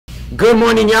Good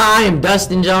morning, y'all. I am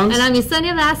Dustin Jones. And I'm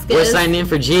Yesenia Vasquez. We're signing in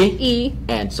for G. E.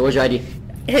 And so where's your ID?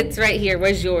 It's right here.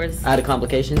 Where's yours? I had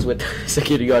complications with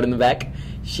security guard in the back.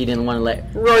 She didn't want to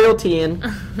let royalty in.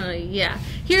 Yeah.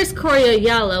 Here's Corey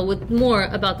Ayala with more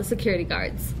about the security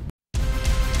guards.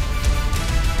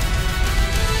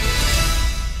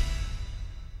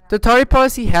 The tardy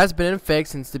policy has been in effect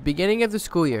since the beginning of the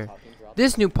school year.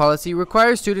 This new policy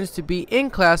requires students to be in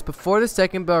class before the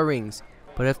second bell rings,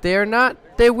 but if they are not,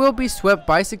 they will be swept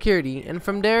by security and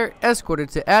from there escorted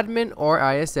to admin or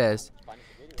ISS.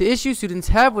 The issue students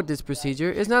have with this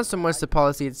procedure is not so much the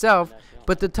policy itself,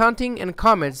 but the taunting and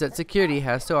comments that security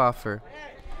has to offer.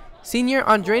 Senior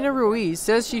Andrena Ruiz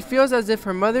says she feels as if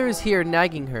her mother is here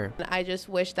nagging her. I just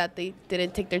wish that they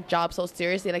didn't take their job so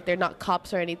seriously, like they're not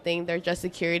cops or anything, they're just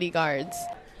security guards.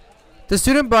 The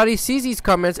student body sees these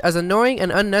comments as annoying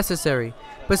and unnecessary,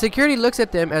 but security looks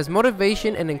at them as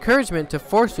motivation and encouragement to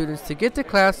force students to get to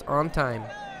class on time.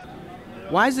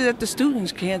 Why is it that the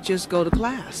students can't just go to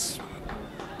class?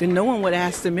 Then no one would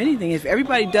ask them anything. If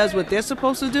everybody does what they're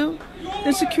supposed to do,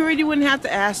 then security wouldn't have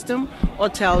to ask them or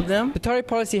tell them. The tardy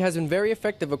policy has been very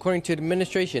effective according to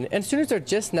administration, and students are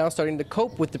just now starting to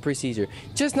cope with the procedure,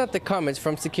 just not the comments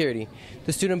from security.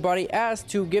 The student body asked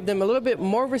to give them a little bit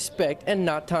more respect and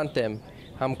not taunt them.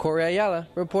 I'm Corey Ayala,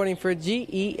 reporting for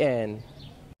GEN.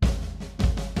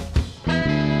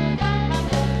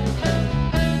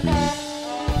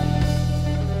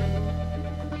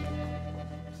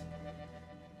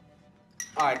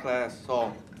 Alright class,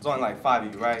 so there's only like 5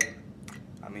 of you, right?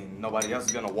 I mean, nobody else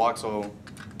is gonna walk, so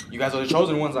you guys are the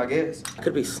chosen ones, I guess. I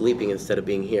could be sleeping instead of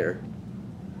being here.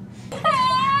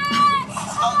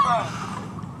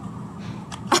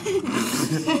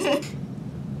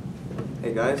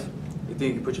 Hey guys, you think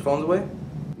you can put your phones away?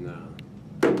 No.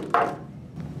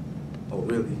 Oh,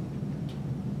 really?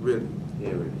 Really? Yeah,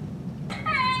 really.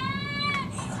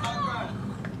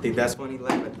 Think that's funny,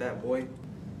 laughing at that, boy?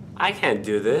 I can't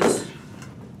do this.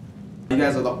 You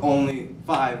guys are the only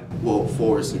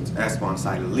 4 since Esteban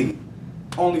decided to leave.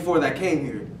 Only 4 that came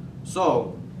here.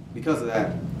 So, because of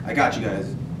that, I got you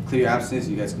guys. Clear your absence,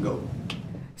 you guys can go.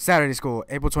 Saturday school,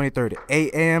 April 23rd,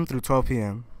 8 a.m. through 12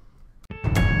 p.m.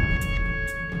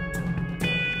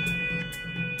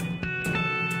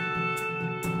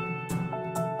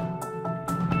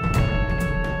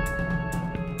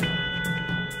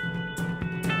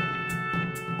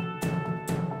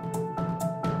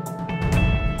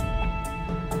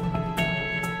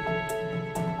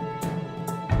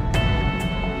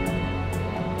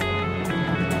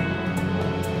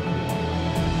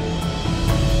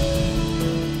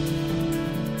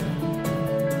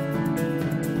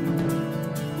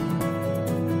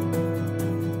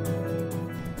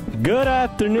 Good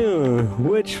afternoon.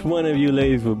 Which one of you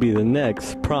ladies will be the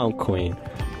next prom queen?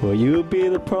 Will you be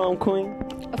the prom queen?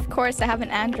 Of course, I have an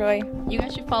Android. You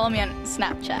guys should follow me on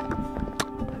Snapchat.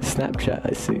 Snapchat,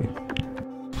 I see.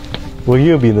 Will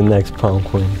you be the next prom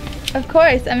queen? Of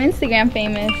course, I'm Instagram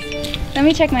famous. Let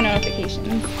me check my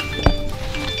notifications.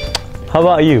 How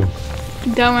about you?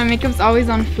 Duh, my makeup's always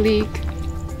on fleek.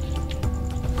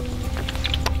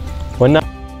 Well,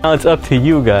 now it's up to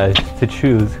you guys to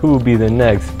choose who will be the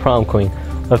next prom queen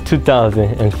of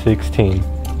 2016.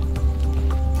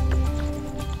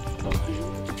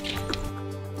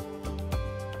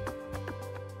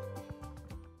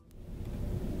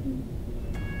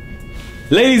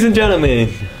 Ladies and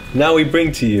gentlemen, now we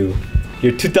bring to you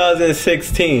your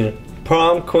 2016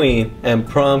 prom queen and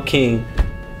prom king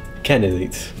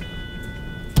candidates.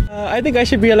 I think I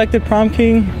should be elected prom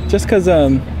king just because, I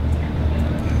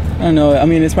don't know, I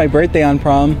mean, it's my birthday on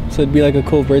prom, so it'd be like a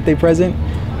cool birthday present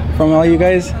from all you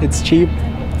guys. It's cheap,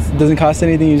 it doesn't cost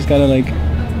anything, you just gotta like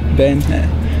bend.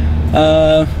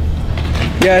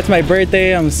 Yeah, it's my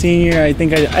birthday, I'm a senior, I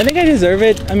think I deserve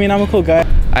it. I mean, I'm a cool guy.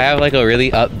 I have like a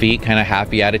really upbeat, kind of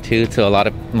happy attitude to a lot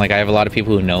of, like I have a lot of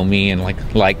people who know me and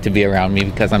like to be around me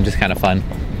because I'm just kind of fun.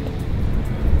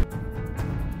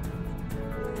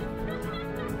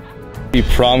 Be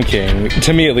prom king,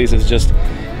 to me at least, is just,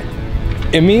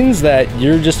 it means that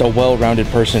you're just a well-rounded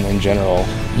person in general.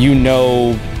 You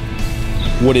know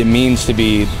what it means to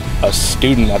be a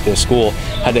student at this school,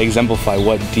 how to exemplify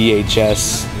what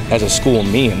DHS as a school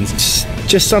means. It's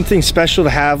just something special to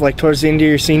have like towards the end of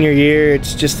your senior year.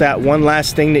 It's just that one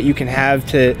last thing that you can have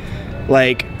to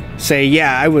like say,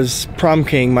 yeah, I was prom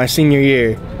king my senior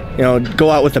year, you know, go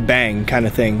out with a bang kind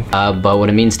of thing. But what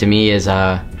it means to me is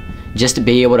just to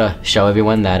be able to show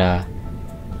everyone that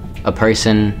a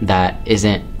person that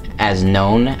isn't as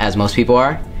known as most people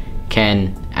are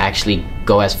can actually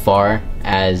go as far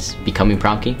as becoming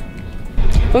prom king.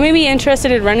 What made me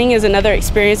interested in running is another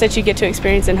experience that you get to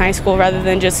experience in high school rather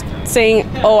than just saying,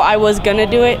 oh, I was gonna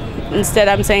do it. Instead,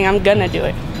 I'm saying I'm gonna do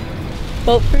it.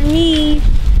 Vote for me.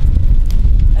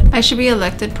 I should be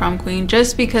elected prom queen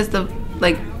just because to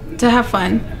have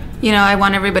fun. You know, I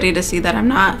want everybody to see that I'm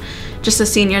not just a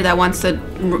senior that wants to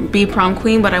be prom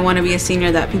queen, but I want to be a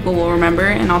senior that people will remember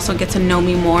and also get to know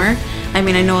me more. I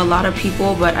mean, I know a lot of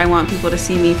people, but I want people to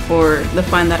see me for the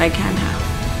fun that I can have.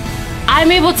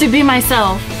 I'm able to be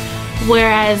myself,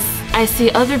 whereas I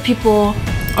see other people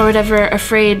or whatever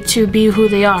afraid to be who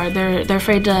they are. They're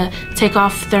afraid to take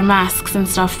off their masks and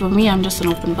stuff, but me, I'm just an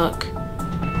open book.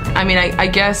 I mean, I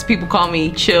guess people call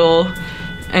me chill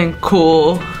and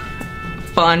cool,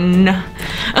 fun.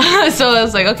 So I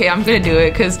was like, okay, I'm gonna do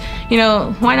it, because, you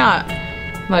know, why not?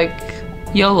 Like,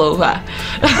 YOLO that.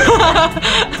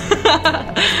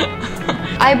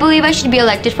 I believe I should be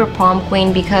elected for prom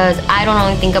queen because I don't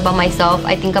only think about myself,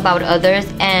 I think about others,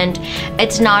 and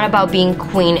it's not about being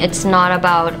queen. It's not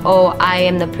about, oh, I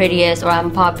am the prettiest or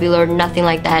I'm popular, nothing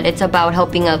like that. It's about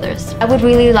helping others. I would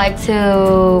really like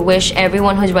to wish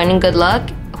everyone who's running good luck.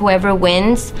 Whoever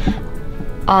wins,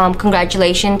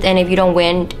 congratulations, and if you don't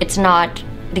win, it's not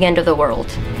the end of the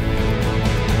world.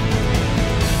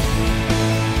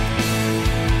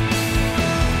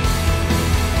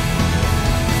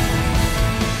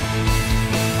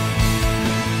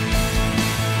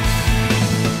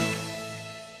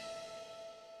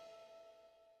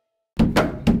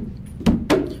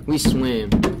 We swim,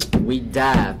 we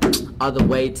dive, all the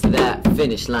way to that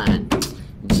finish line.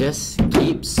 Just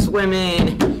keep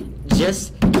swimming,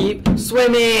 just keep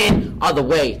swimming, all the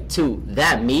way to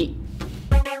that meet.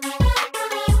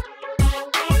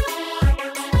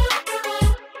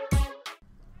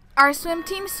 Our swim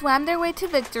team swam their way to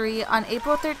victory on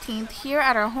April 13th here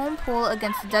at our home pool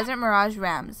against the Desert Mirage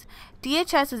Rams.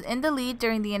 DHS was in the lead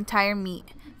during the entire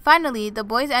meet. Finally, the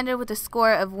boys ended with a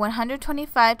score of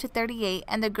 125-38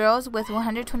 and the girls with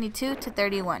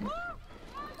 122-31.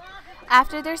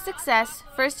 After their success,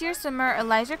 first-year swimmer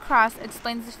Elijah Cross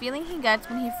explains the feeling he gets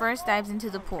when he first dives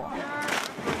into the pool.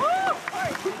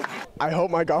 I hope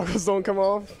my goggles don't come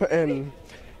off, and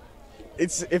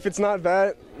if it's not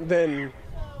that, then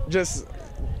just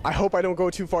I hope I don't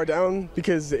go too far down,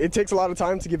 because it takes a lot of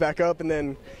time to get back up, and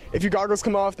then if your goggles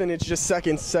come off, then it's just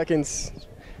seconds,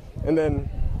 and then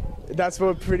that's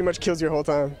what pretty much kills your whole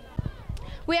time.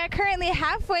 We are currently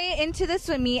halfway into the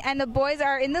swim meet, and the boys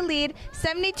are in the lead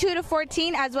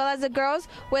 72-14, as well as the girls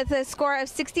with a score of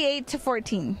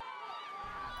 68-14.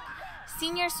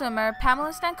 Senior swimmer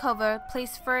Pamela Stankova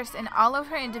placed first in all of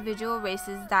her individual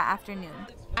races that afternoon.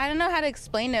 I don't know how to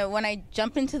explain it. When I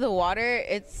jump into the water,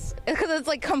 it's because it's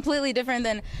like completely different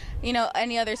than, you know,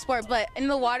 any other sport. But in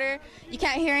the water, you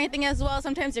can't hear anything as well.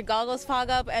 Sometimes your goggles fog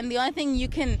up, and the only thing you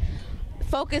can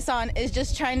focus on is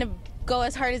just trying to go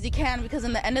as hard as you can, because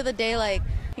in the end of the day, like,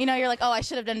 you know, you're like, oh, I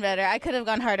should have done better. I could have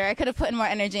gone harder. I could have put in more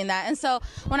energy in that. And so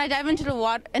when I dive into the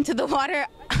water,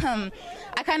 I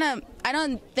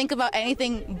don't think about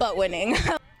anything but winning.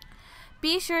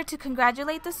 Be sure to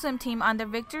congratulate the swim team on their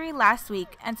victory last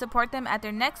week and support them at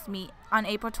their next meet on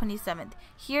April 27th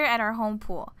here at our home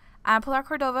pool. I'm Pilar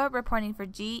Cordova reporting for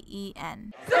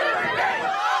GEN.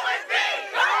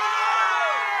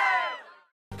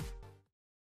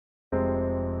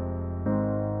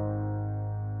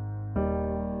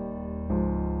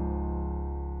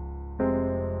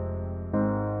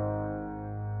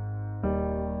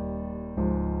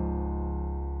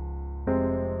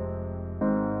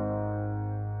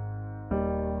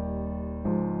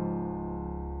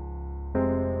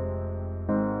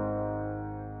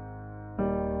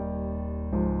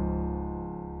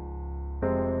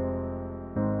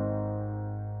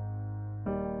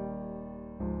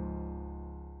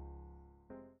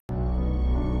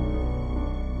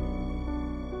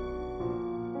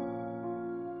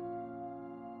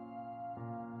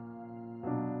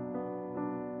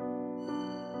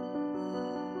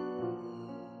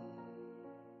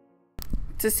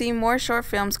 To see more short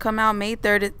films, come out May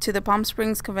 3rd to the Palm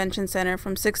Springs Convention Center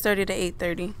from 6:30 to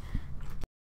 8:30.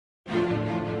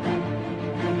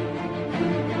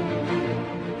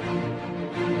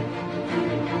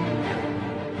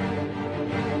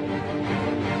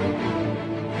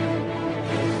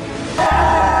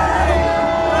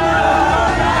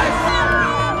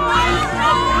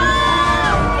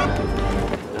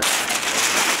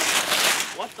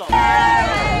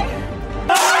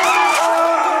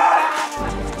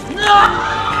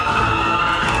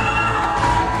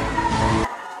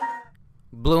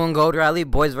 Blue and gold rally,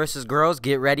 boys versus girls,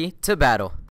 get ready to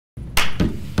battle.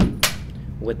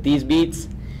 With these beats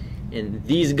and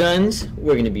these guns,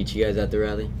 we're gonna beat you guys at the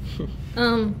rally.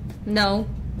 No,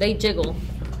 they jiggle.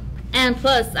 And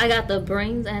plus, I got the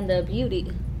brains and the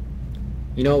beauty.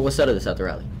 You know what? We'll settle this at the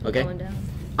rally, okay? Going down.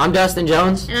 I'm Dustin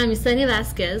Jones. And I'm Yesenia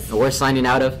Vasquez. And we're signing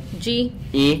out of G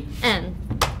E N.